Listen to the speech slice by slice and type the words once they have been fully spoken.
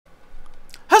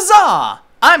Huzzah!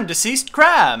 I'm Deceased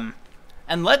Crab,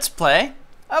 and let's play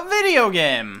a video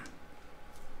game.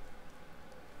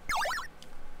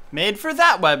 Made for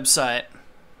that website.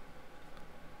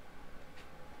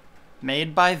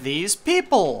 Made by these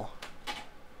people.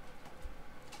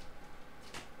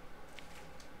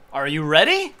 Are you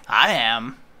ready? I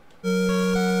am. In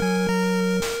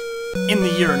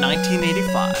the year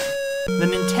 1985, the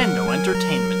Nintendo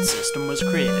Entertainment System was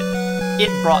created.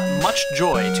 It brought much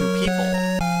joy to people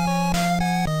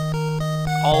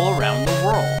all around the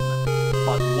world,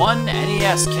 but one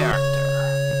NES character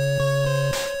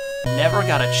never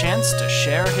got a chance to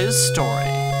share his story.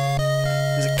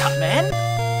 Is it Cutman?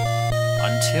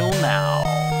 Until now.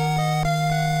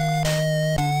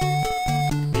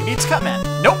 Maybe it's Cutman.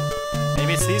 Nope.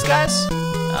 Maybe it's these guys?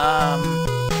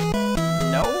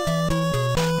 No?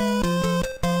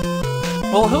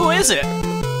 Well, who is it?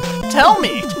 Tell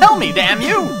me, damn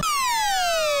you!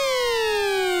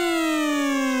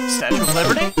 Statue of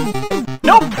Liberty?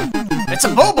 Nope! It's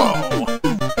Abobo!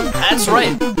 That's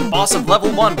right, boss of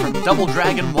level 1 from Double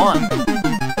Dragon 1.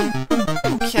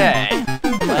 Okay,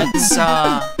 let's,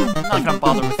 I'm not gonna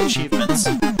bother with achievements.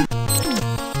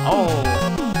 Oh.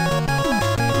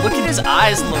 Look at his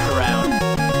eyes look around.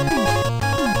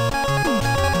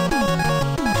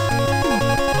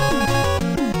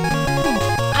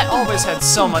 I always had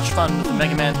so much fun with the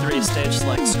Mega Man 3 stage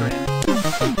select screen.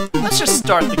 Let's just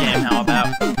start the game, how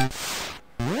about?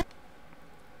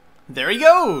 There he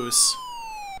goes!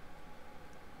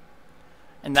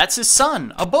 And that's his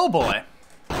son, Aboboy.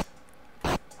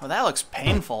 Oh, that looks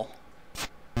painful.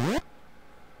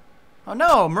 Oh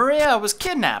no, Maria was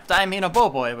kidnapped. I mean,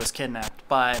 Aboboy was kidnapped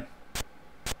by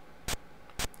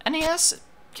NES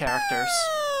characters.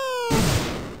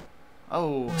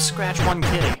 Oh, scratch one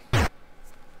kitty.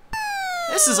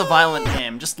 This is a violent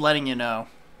game, just letting you know.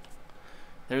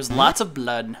 There's lots of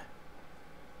blood.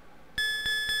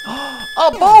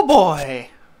 Aboboy!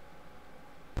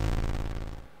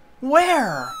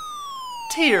 Where?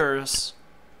 Tears.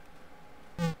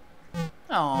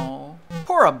 Oh,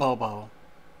 poor Abobo.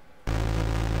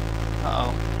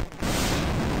 Uh-oh.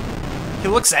 He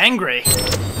looks angry.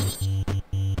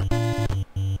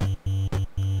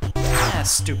 Ah,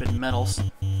 stupid medals.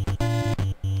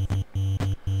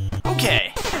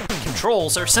 Okay,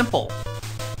 controls are simple.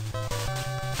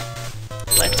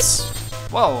 Let's...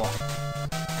 Whoa.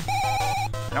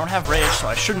 I don't have rage, so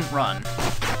I shouldn't run.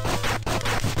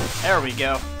 There we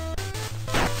go.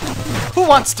 Who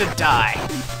wants to die?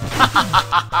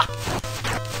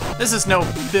 This is no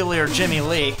Billy or Jimmy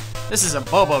Lee. This is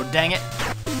Abobo, dang it.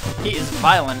 He is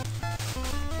violent.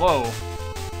 Whoa.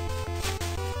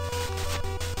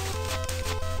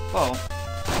 Whoa.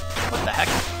 What the heck?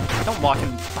 Don't walk in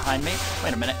behind me.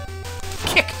 Wait a minute.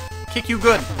 Kick! Kick you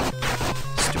good.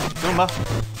 Stupid Goomba.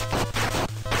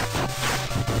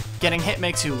 Getting hit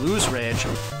makes you lose rage.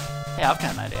 Hey, I've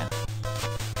got an idea.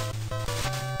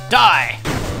 Die!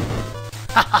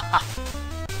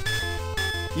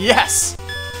 Yes!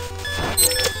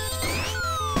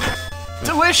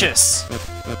 Delicious!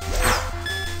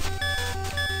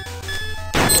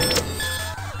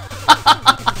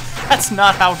 That's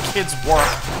not how kids work.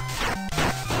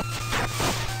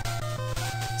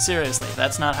 Seriously,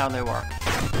 that's not how they work.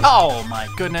 Oh my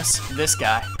goodness, this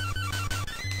guy.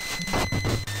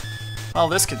 Well,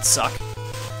 this could suck.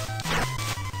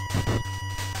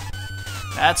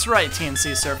 That's right,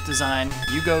 TNC Surf Design.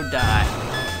 You go die.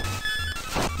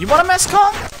 You want a mess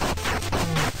call?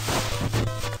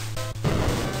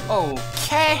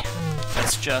 Okay.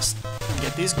 Let's just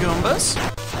get these Goombas.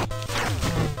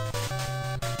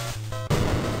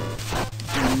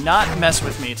 Do not mess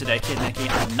with me today, Kid Nicky.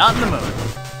 I'm not in the mood.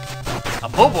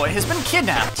 Aboboy has been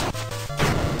kidnapped.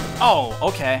 Oh,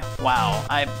 okay. Wow.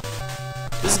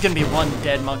 This is gonna be one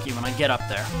dead monkey when I get up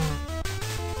there.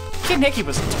 Kid Nicky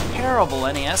was a terrible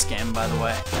NES game, by the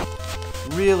way.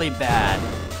 Really bad.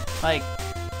 Like,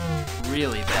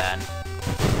 really bad.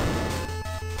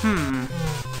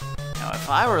 Now, if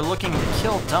I were looking to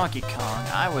kill Donkey Kong,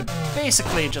 I would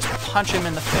basically just punch him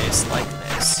in the face like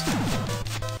this.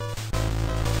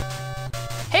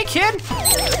 Hey, kid!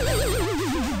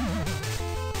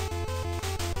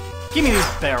 Give me these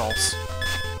barrels.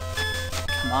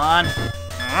 Come on.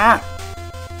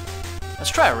 Let's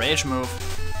try a rage move.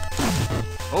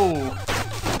 Oh.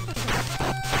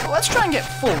 Well, let's try and get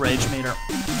full rage meter.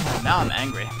 Now I'm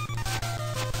angry.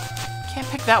 Can't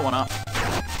pick that one up.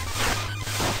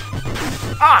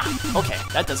 Ah! Okay,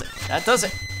 that does it. That does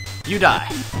it. You die.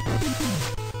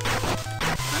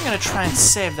 I'm gonna try and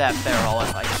save that barrel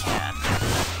if I can.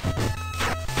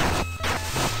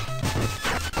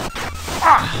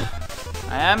 Ah!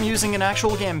 I am using an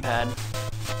actual gamepad.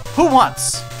 Who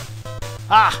wants?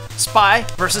 Ah, spy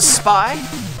versus spy?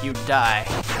 You die.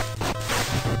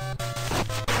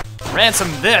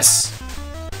 Ransom this!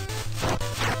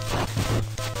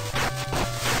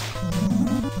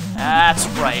 That's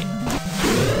right.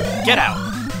 Get out!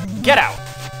 Get out!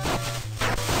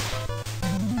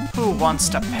 Who wants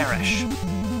to perish?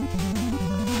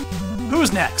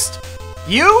 Who's next?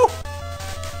 You?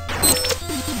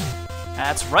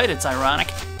 That's right, it's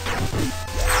ironic.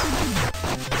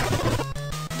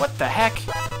 What the heck?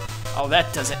 Oh,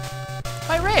 that does it.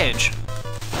 My rage.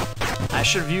 I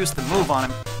should have used the move on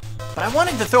him, but I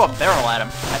wanted to throw a barrel at him.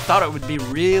 I thought it would be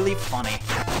really funny.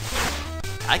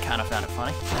 I kind of found it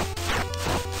funny.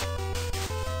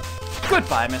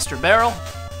 Goodbye, Mr. Barrel.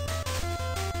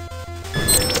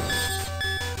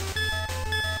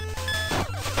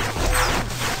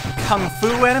 Kung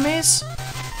Fu enemies?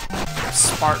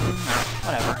 Spartan, or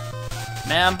whatever.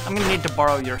 Ma'am, I'm gonna need to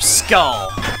borrow your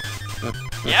skull.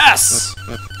 Yes!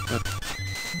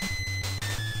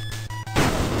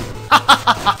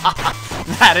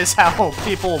 That is how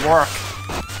people work.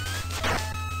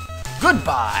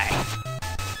 Goodbye.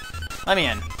 Let me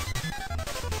in.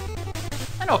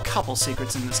 I know a couple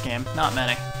secrets in this game, not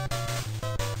many.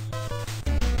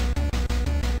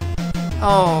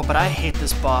 Oh, but I hate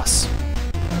this boss.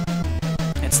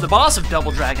 It's the boss of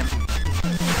Double Dragon.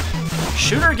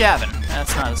 Shooter Gavin.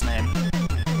 That's not his name.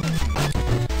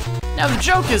 Now the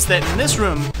joke is that in this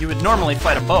room, you would normally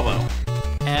fight Abobo,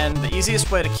 and the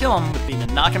easiest way to kill him would be to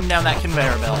knock him down that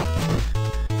conveyor belt.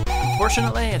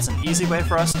 Unfortunately, it's an easy way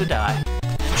for us to die,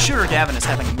 and Shooter Gavin is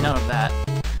having none of that.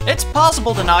 It's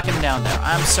possible to knock him down there,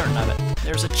 I'm certain of it.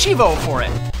 There's a Chivo for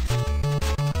it.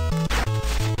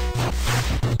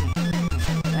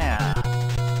 Yeah.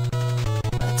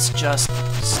 Let's just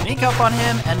sneak up on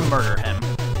him and murder him.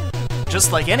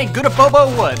 Just like any good Abobo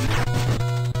would.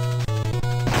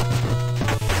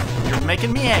 You're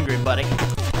making me angry, buddy.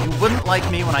 You wouldn't like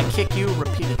me when I kick you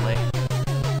repeatedly.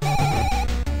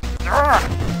 Urgh!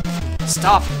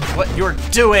 Stop what you're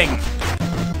doing!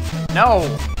 No!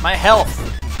 My health!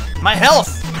 My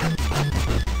health!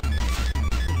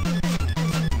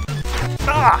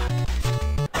 Ah!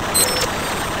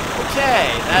 Okay,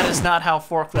 that is not how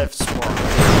forklifts work.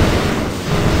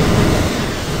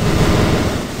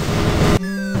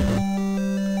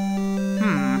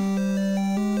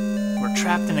 We're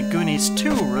trapped in a Goonies 2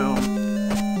 room.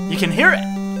 You can hear it!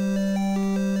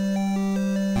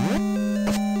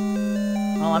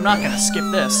 Well, I'm not gonna skip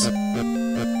this.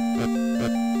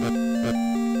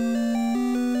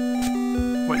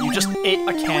 What, you just ate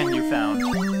a can you found?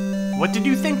 What did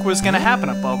you think was gonna happen,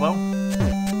 Abobo?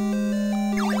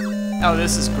 Oh,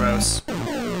 this is gross.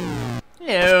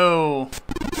 Ew.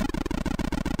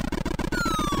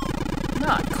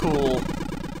 Not cool.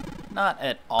 Not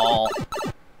at all.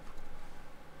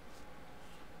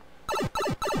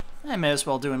 I may as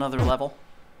well do another level.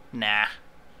 Nah.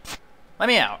 Let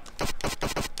me out.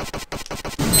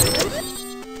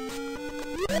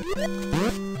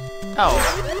 Oh,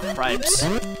 cripes.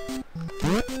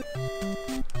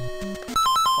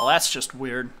 Well, that's just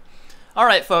weird.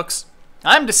 Alright, folks.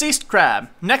 I'm Deceased Crab.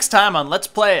 Next time on Let's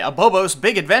Play Abobo's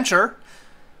Big Adventure,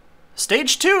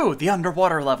 Stage 2, the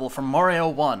underwater level from Mario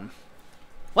 1.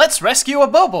 Let's rescue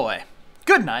Aboboy.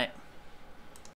 Good night.